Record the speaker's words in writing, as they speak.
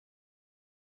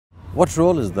What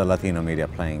role is the Latino media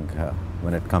playing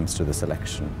when it comes to this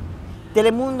election?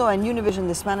 Telemundo and Univision,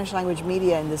 the Spanish language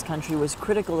media in this country, was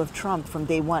critical of Trump from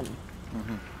day one.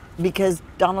 Because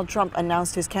Donald Trump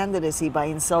announced his candidacy by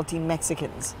insulting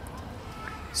Mexicans.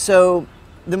 So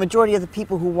the majority of the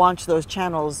people who watch those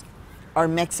channels are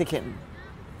Mexican,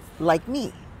 like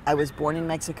me. I was born in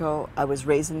Mexico, I was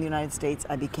raised in the United States,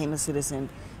 I became a citizen,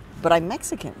 but I'm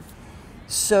Mexican.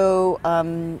 So,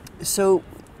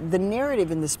 the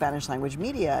narrative in the Spanish language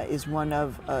media is one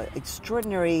of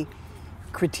extraordinary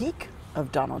critique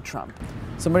of Donald Trump.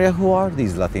 So Maria, who are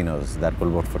these Latinos that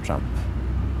will vote for Trump?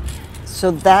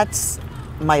 So that's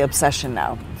my obsession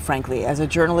now, frankly. As a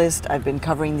journalist, I've been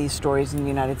covering these stories in the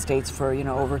United States for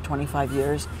over 25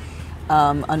 years,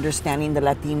 understanding the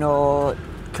Latino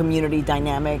community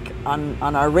dynamic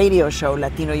on our radio show,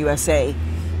 Latino USA,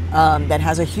 that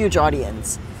has a huge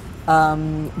audience.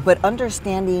 But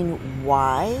understanding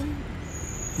why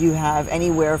you have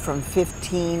anywhere from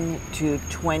 15 to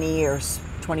 20 or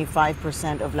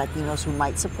 25% of Latinos who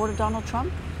might support a Donald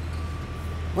Trump,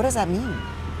 what does that mean?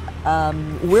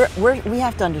 We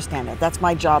have to understand it. That's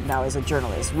my job now as a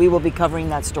journalist. We will be covering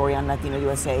that story on Latino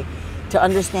USA to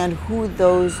understand who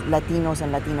those Latinos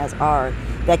and Latinas are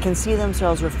that can see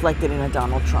themselves reflected in a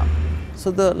Donald Trump.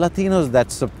 So the Latinos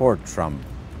that support Trump,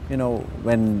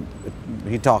 when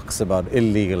he talks about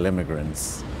illegal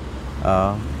immigrants,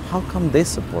 how come they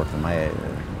support him?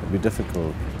 It'd be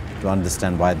difficult to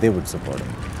understand why they would support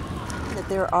him. That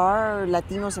there are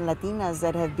Latinos and Latinas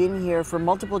that have been here for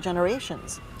multiple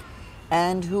generations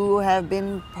and who have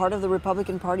been part of the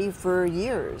Republican Party for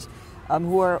years,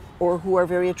 who are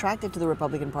very attracted to the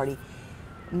Republican Party.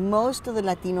 Most of the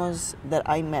Latinos that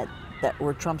I met that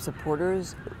were Trump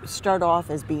supporters start off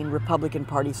as being Republican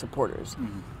Party supporters,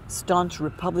 staunch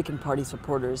Republican Party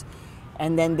supporters,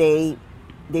 and then they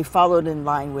followed in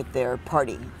line with their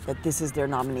party, that this is their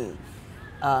nominee.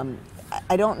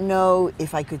 I don't know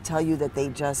if I could tell you that they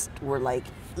just were like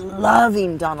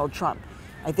loving Donald Trump.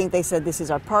 I think they said, this is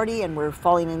our party and we're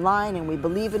falling in line and we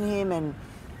believe in him and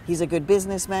he's a good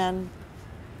businessman,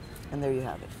 and there you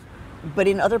have it. But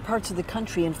in other parts of the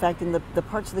country, in fact, in the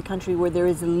parts of the country where there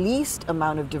is the least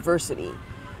amount of diversity,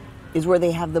 is where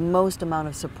they have the most amount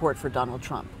of support for Donald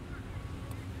Trump.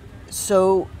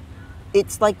 So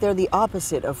it's like they're the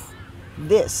opposite of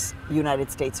this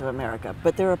United States of America,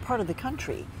 but they're a part of the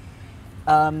country.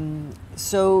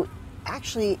 So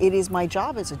actually, it is my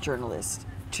job as a journalist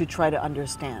to try to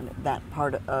understand that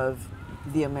part of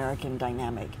the American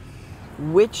dynamic.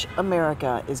 Which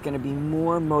America is going to be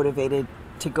more motivated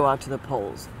to go out to the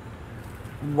polls?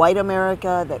 White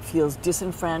America that feels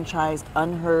disenfranchised,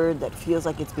 unheard, that feels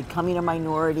like it's becoming a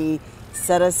minority,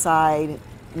 set aside,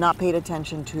 not paid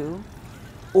attention to?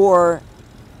 Or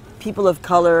people of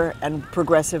color and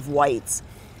progressive whites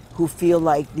who feel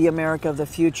like the America of the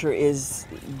future is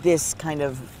this kind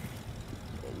of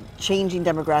changing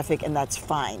demographic, and that's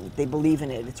fine. They believe in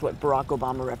it. It's what Barack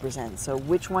Obama represents. So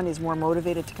which one is more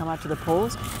motivated to come out to the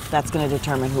polls? That's going to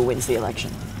determine who wins the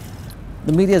election.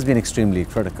 The media has been extremely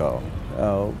critical.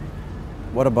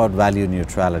 What about value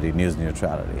neutrality, news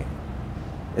neutrality?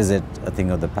 Is it a thing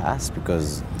of the past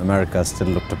because America is still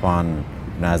looked upon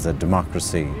as a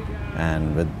democracy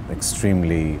and with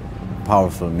extremely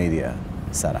powerful media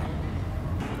setup?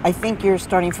 I think you're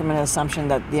starting from an assumption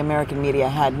that the American media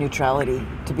had neutrality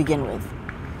to begin with.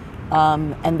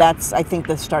 And that's, I think,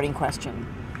 the starting question.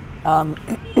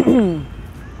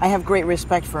 I have great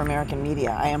respect for American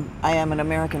media. I am an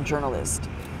American journalist,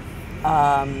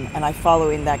 and I follow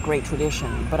in that great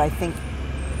tradition. But I think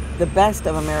the best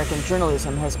of American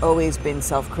journalism has always been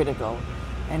self-critical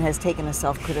and has taken a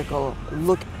self-critical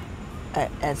look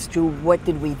as to what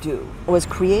did we do. It was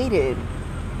created,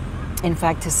 in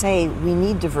fact, to say we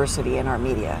need diversity in our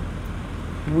media.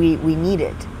 We need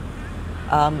it.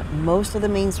 Most of the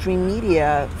mainstream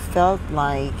media felt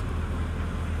like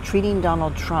treating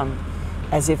Donald Trump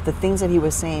as if the things that he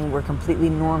was saying were completely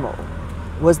normal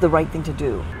was the right thing to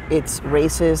do. It's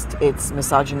racist, it's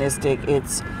misogynistic,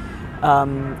 it's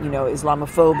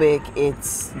Islamophobic,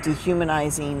 it's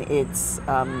dehumanizing, it's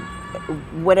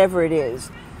whatever it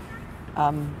is.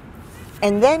 And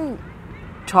then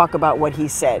talk about what he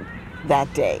said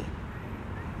that day.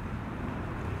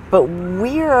 But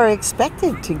we are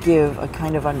expected to give a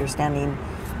kind of understanding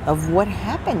of what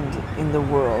happened in the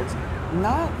world,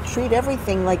 not treat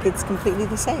everything like it's completely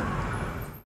the same.